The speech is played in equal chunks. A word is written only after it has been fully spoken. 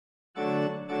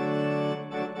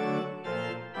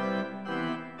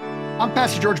I'm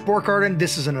Pastor George Borchardt, and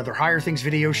this is another Higher Things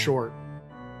video short.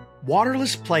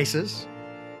 Waterless places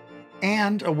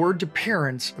and a word to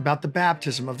parents about the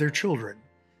baptism of their children.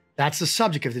 That's the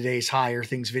subject of today's Higher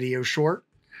Things video short.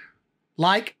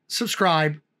 Like,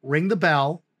 subscribe, ring the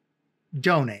bell,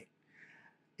 donate.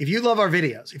 If you love our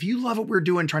videos, if you love what we're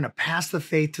doing trying to pass the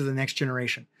faith to the next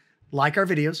generation, like our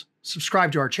videos,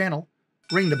 subscribe to our channel,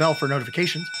 ring the bell for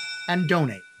notifications, and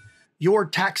donate. Your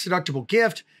tax-deductible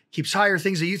gift keeps Higher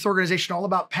Things, a youth organization all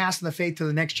about passing the faith to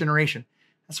the next generation.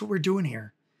 That's what we're doing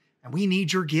here. And we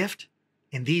need your gift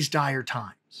in these dire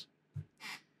times.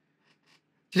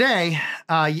 Today,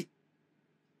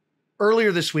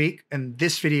 earlier this week, in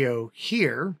this video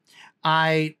here,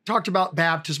 I talked about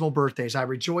baptismal birthdays. I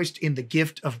rejoiced in the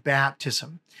gift of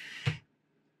baptism.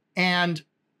 And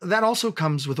that also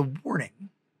comes with a warning.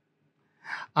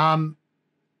 And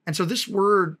so this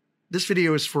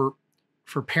video is for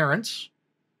parents.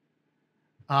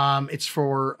 It's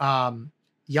for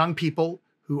young people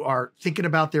who are thinking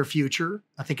about their future,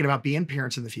 thinking about being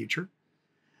parents in the future.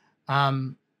 Yeah.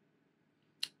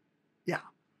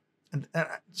 And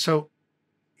so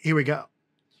here we go.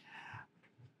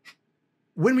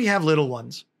 When we have little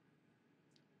ones,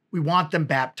 we want them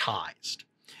baptized.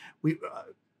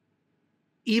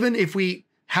 Even if we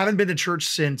haven't been to church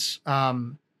since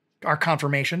our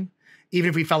confirmation, even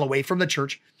if we fell away from the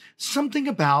church, something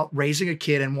about raising a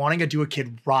kid and wanting to do a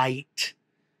kid right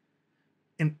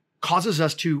and causes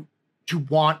us to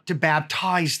want to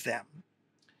baptize them.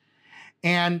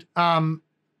 And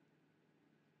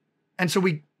so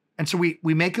we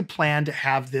make a plan to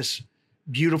have this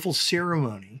beautiful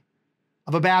ceremony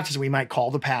of a baptism. We might call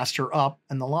the pastor up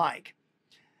and the like.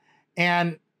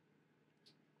 And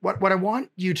what I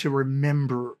want you to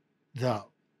remember, though,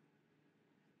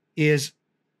 is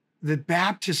that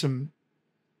baptism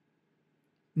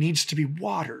needs to be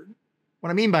watered. What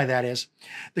I mean by that is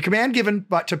the command given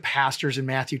to pastors in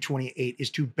Matthew 28 is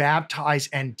to baptize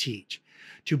and teach.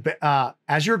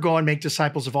 As you're going, make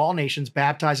disciples of all nations,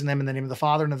 baptizing them in the name of the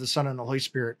Father and of the Son and the Holy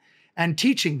Spirit, and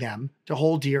teaching them to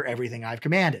hold dear everything I've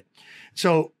commanded.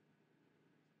 So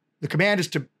the command is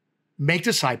to make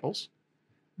disciples.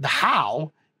 The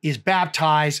how is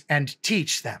baptize and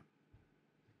teach them.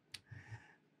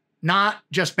 Not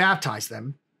just baptize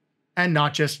them and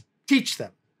not just teach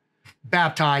them.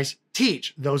 Baptize,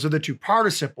 teach. Those are the two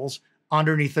participles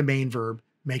underneath the main verb,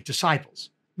 make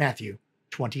disciples. Matthew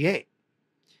 28.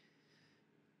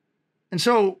 And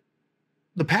so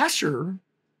the pastor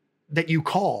that you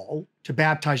call to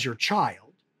baptize your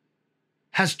child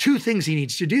has two things he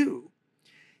needs to do.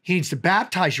 He needs to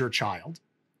baptize your child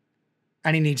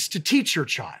and he needs to teach your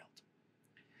child.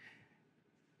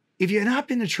 If you have not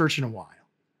been to church in a while,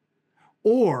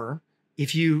 or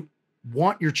if you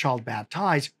want your child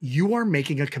baptized, you are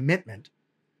making a commitment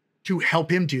to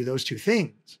help him do those two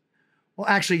things. Well,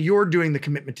 actually, you're doing the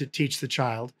commitment to teach the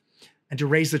child and to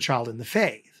raise the child in the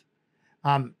faith.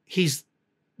 He's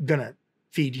going to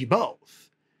feed you both.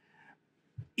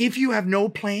 If you have no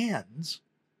plans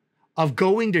of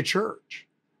going to church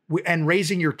and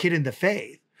raising your kid in the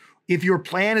faith, if your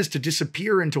plan is to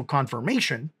disappear until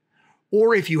confirmation,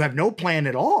 or if you have no plan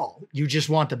at all, you just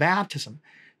want the baptism,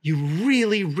 you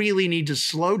really, really need to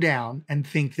slow down and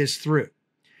think this through.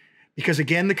 Because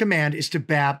again, the command is to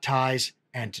baptize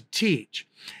and to teach.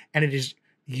 And it is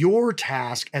your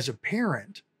task as a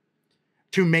parent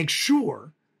to make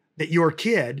sure that your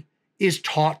kid is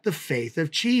taught the faith of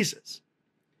Jesus.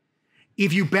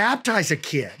 If you baptize a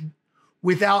kid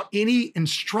without any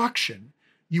instruction,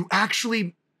 you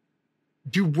actually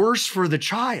do worse for the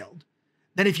child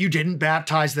than if you didn't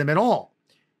baptize them at all.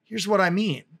 Here's what I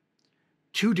mean.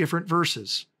 Two different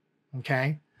verses,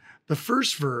 okay? The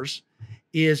first verse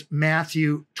is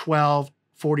Matthew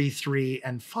 12:43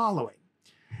 and following,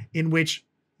 in which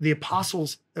the apostle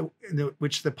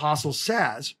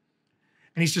says,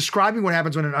 and he's describing what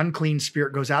happens when an unclean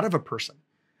spirit goes out of a person.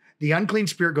 The unclean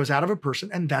spirit goes out of a person,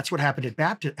 and that's what happened at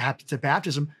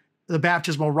baptism. The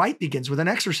baptismal rite begins with an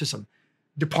exorcism.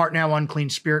 Depart now, unclean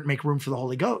spirit, make room for the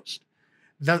Holy Ghost.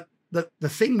 The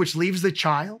thing which leaves the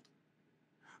child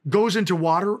goes into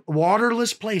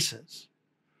waterless places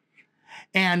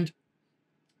and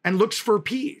looks for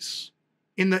peace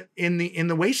in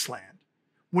the wasteland.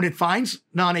 When it finds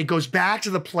none, it goes back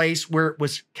to the place where it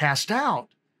was cast out,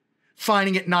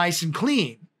 finding it nice and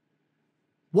clean,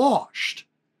 washed.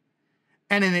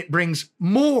 And then it brings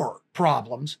more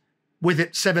problems with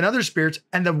it, 7 other spirits,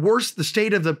 and the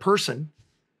state of the person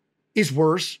is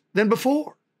worse than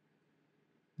before.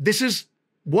 This is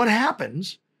what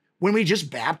happens when we just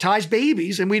baptize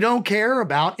babies and we don't care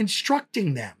about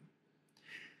instructing them.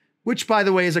 which, by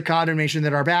the way, is a condemnation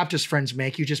that our Baptist friends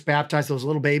make. You just baptize those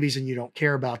little babies and you don't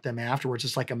care about them afterwards.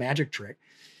 It's like a magic trick.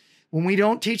 When we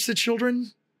don't teach the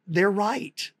children, they're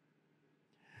right.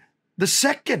 The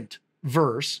second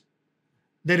verse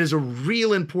that is a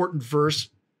real important verse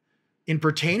in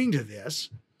pertaining to this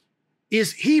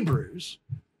is Hebrews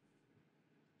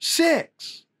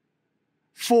 6,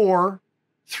 4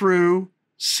 through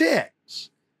 6.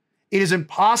 It is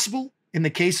impossible in the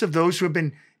case of those who have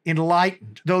been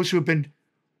enlightened, those who have been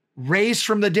raised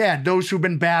from the dead, those who have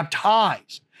been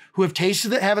baptized, who have tasted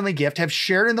the heavenly gift, have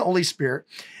shared in the Holy Spirit,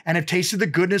 and have tasted the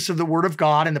goodness of the word of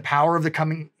God and the power of the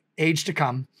coming age to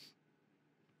come,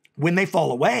 when they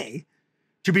fall away,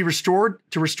 to be restored,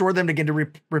 to restore them again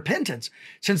to repentance,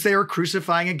 since they are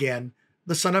crucifying again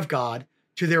the Son of God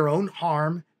to their own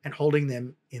harm and holding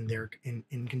them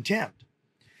in contempt.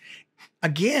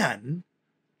 Again,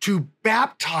 to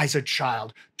baptize a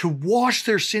child, to wash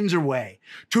their sins away,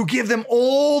 to give them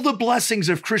all the blessings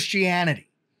of Christianity,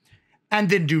 and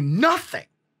then do nothing,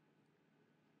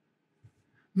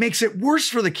 makes it worse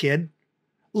for the kid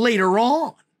later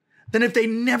on than if they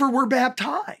never were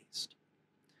baptized.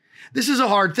 This is a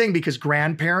hard thing because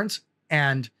grandparents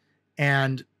and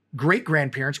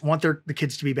great-grandparents want the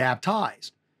kids to be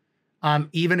baptized,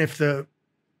 even if the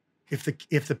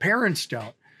parents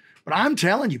don't. But I'm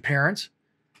telling you, parents,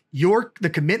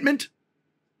 the commitment,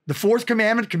 the fourth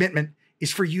commandment commitment,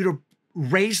 is for you to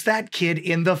raise that kid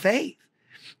in the faith.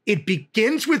 It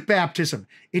begins with baptism.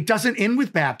 It doesn't end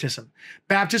with baptism.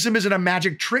 Baptism isn't a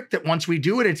magic trick that once we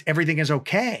do it, everything is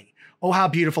okay. Oh, how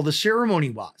beautiful the ceremony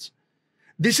was.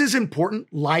 This is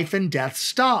important life and death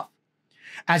stuff.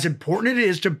 As important it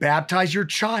is to baptize your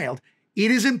child,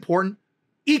 it is important,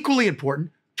 equally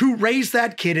important, to raise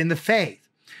that kid in the faith.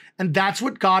 And that's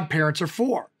what godparents are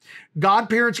for.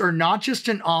 Godparents are not just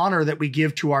an honor that we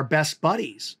give to our best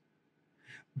buddies.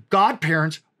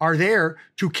 Godparents are there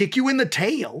to kick you in the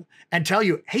tail and tell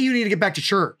you, hey, you need to get back to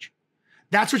church.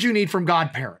 That's what you need from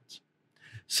godparents.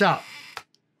 So,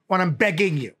 when I'm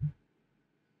begging you,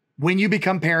 when you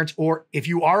become parents, or if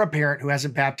you are a parent who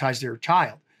hasn't baptized their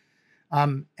child,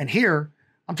 and here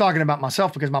I'm talking about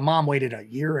myself because my mom waited a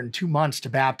year and 2 months to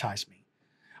baptize me.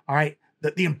 All right.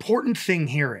 The important thing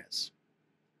here is,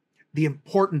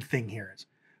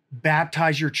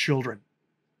 baptize your children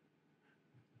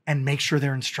and make sure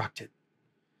they're instructed.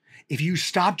 If you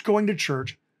stopped going to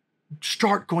church,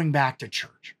 start going back to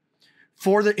church.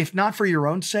 If not for your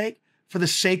own sake, for the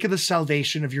sake of the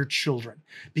salvation of your children,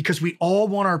 because we all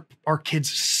want our kids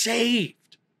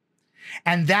saved.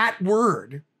 And that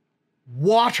word,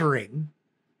 watering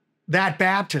that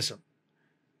baptism,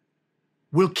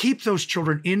 will keep those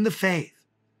children in the faith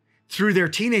through their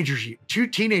teenage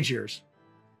years.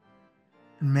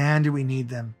 And man, do we need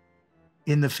them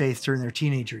in the faith during their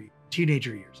teenager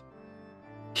years.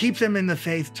 Keep them in the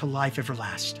faith to life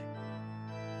everlasting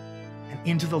and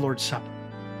into the Lord's Supper.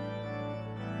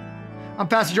 I'm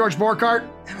Pastor George Borkart,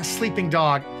 and a sleeping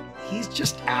dog, he's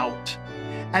just out.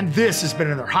 And this has been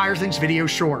another Higher Things video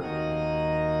short.